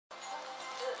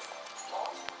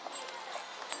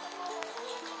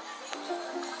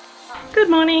Good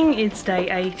morning, it's day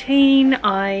 18.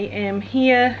 I am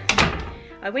here.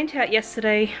 I went out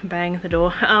yesterday, bang the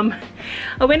door.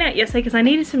 I went out yesterday because I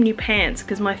needed some new pants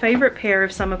because my favourite pair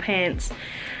of summer pants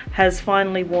has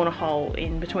finally worn a hole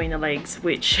in between the legs,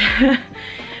 which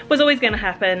was always going to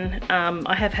happen.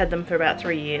 I have had them for about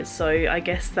 3 years, so I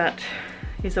guess that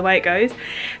is the way it goes.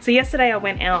 So yesterday I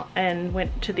went out and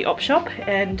went to the op shop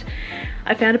and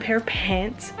I found a pair of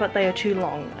pants, but they are too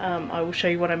long. I will show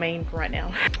you what I mean right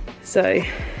now. So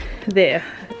there,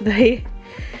 they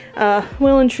are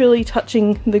well and truly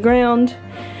touching the ground.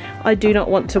 I do not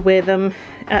want to wear them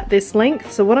at this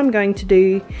length, so what I'm going to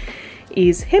do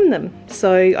is hem them.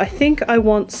 So I think I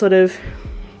want sort of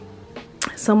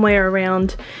somewhere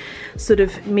around sort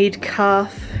of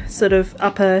mid-calf, sort of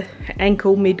upper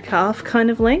ankle mid-calf kind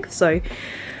of length. So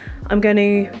I'm going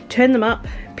to turn them up,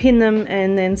 pin them,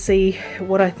 and then see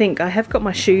what I think. I have got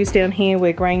my shoes down here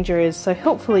where Granger is so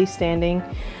helpfully standing,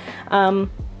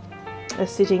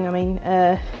 sitting, I mean.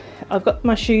 I've got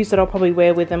my shoes that I'll probably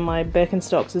wear with them. My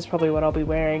Birkenstocks is probably what I'll be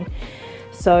wearing.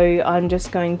 So I'm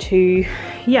just going to,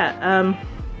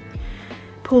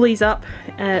 pull these up,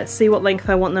 see what length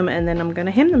I want them, and then I'm going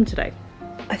to hem them today.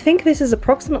 I think this is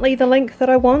approximately the length that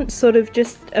I want, sort of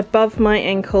just above my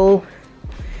ankle,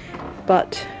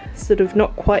 but sort of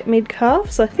not quite mid-calf.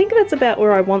 So I think that's about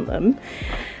where I want them.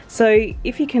 So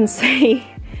if you can see,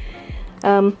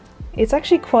 it's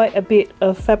actually quite a bit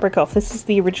of fabric off. This is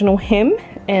the original hem,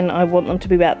 and I want them to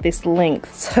be about this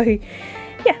length. So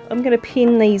yeah, I'm going to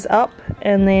pin these up,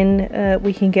 and then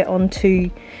we can get on to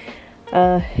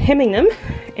hemming them,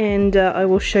 and I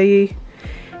will show you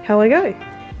how I go.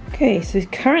 Okay, so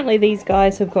currently these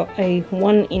guys have got a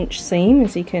 1-inch seam,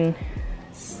 as you can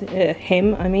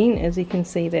hem, as you can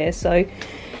see there. So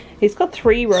it's got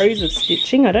 3 rows of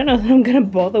stitching. I don't know if I'm going to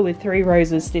bother with 3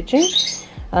 rows of stitching.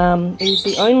 It is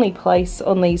the only place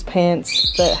on these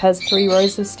pants that has 3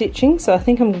 rows of stitching, so I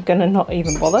think I'm going to not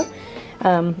even bother.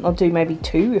 I'll do maybe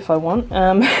 2 if I want.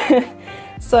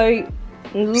 So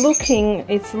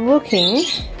it's looking,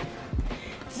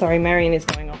 sorry, Marion is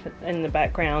going off in the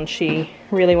background. She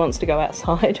really wants to go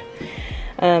outside.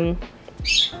 Let's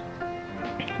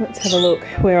have a look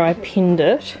where I pinned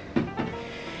it.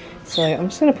 So I'm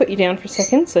just going to put you down for a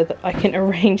second so that I can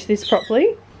arrange this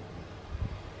properly.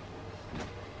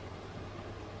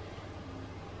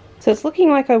 So it's looking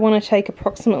like I want to take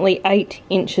approximately 8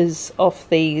 inches off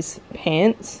these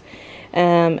pants,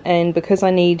 and because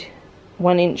I need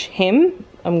 1-inch hem,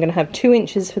 I'm going to have 2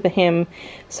 inches for the hem.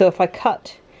 So if I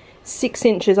cut 6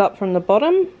 inches up from the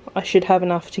bottom, I should have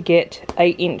enough to get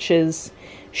 8 inches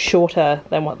shorter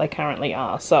than what they currently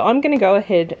are. So I'm going to go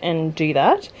ahead and do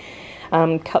that,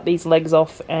 cut these legs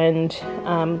off, and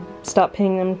start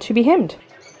pinning them to be hemmed.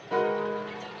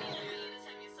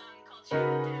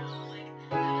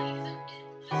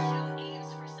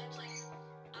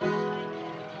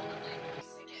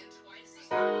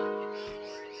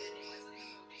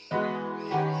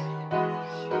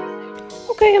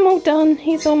 Okay, I'm all done.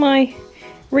 Here's all my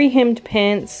re-hemmed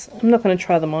pants. I'm not going to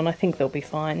try them on. I think they'll be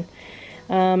fine.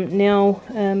 Now,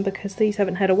 because these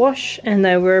haven't had a wash, and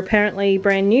they were apparently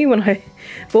brand new when I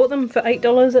bought them for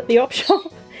 $8 at the op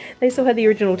shop. They still had the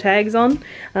original tags on.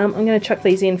 I'm going to chuck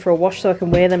these in for a wash so I can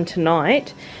wear them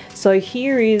tonight. So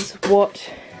here is what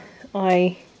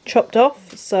I chopped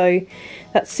off. So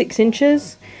that's 6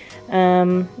 inches.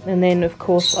 And then of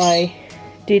course I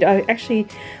actually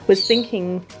was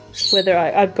thinking whether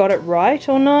I've got it right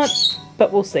or not,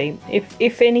 but we'll see.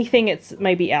 If anything, it's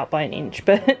maybe out by 1 inch,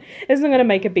 but it's not going to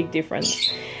make a big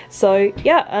difference. So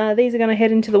yeah, these are going to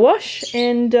head into the wash,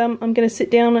 and I'm going to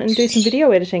sit down and do some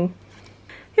video editing.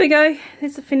 Here we go,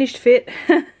 there's the finished fit.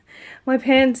 My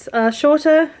pants are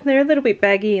shorter, they're a little bit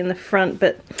baggy in the front,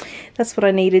 but that's what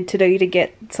I needed to do to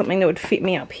get something that would fit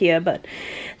me up here, but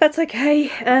that's okay.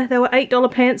 They were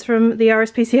 $8 pants from the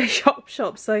RSPCA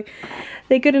shop, so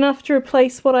they're good enough to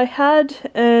replace what I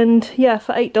had, and yeah,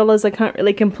 for $8 I can't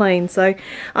really complain. So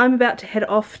I'm about to head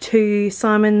off to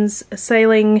Simon's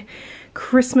sailing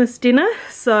Christmas dinner,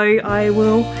 so I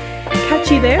will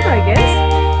catch you there, I guess.